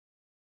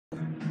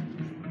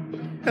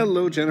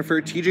Hello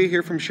Jennifer, TJ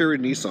here from Sherwood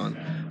Nissan.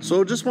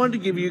 So just wanted to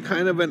give you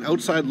kind of an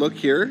outside look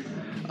here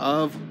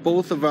of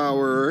both of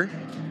our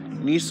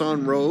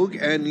Nissan Rogue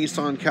and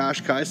Nissan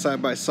Qashqai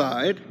side by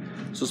side.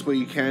 So this way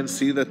you can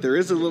see that there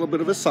is a little bit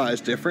of a size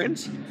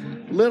difference,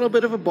 a little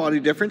bit of a body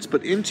difference,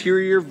 but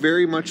interior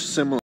very much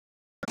similar.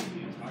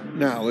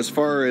 Now as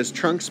far as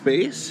trunk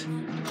space,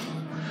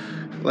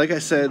 like I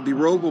said, the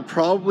Rogue will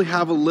probably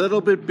have a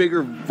little bit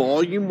bigger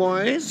volume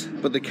wise,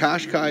 but the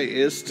Qashqai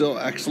is still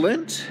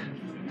excellent.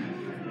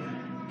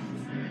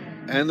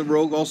 And the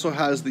Rogue also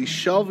has the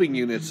shelving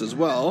units as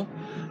well,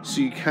 so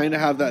you kind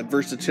of have that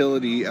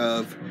versatility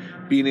of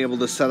being able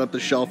to set up the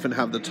shelf and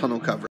have the tonneau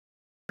cover.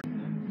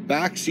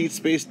 Back seat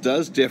space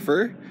does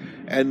differ,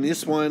 and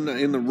this one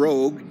in the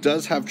Rogue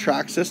does have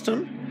track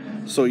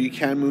system, so you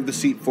can move the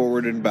seat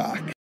forward and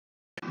back.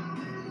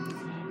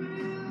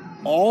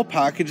 All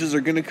packages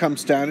are going to come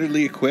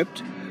standardly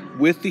equipped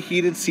with the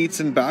heated seats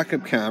and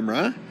backup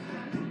camera.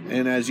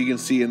 And as you can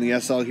see in the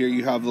SL here,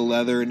 you have the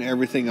leather and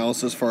everything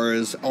else as far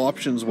as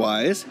options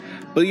wise.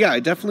 But yeah, I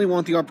definitely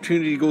want the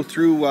opportunity to go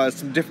through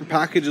some different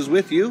packages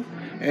with you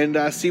and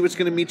see what's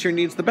going to meet your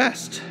needs the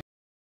best.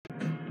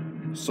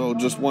 So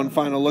just one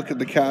final look at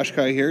the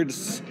Qashqai here,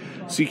 just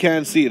so you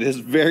can see it is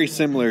very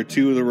similar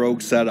to the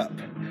Rogue setup.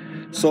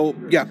 So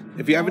yeah,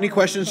 if you have any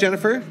questions,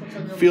 Jennifer,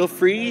 feel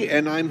free,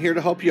 and I'm here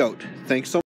to help you out. Thanks so much.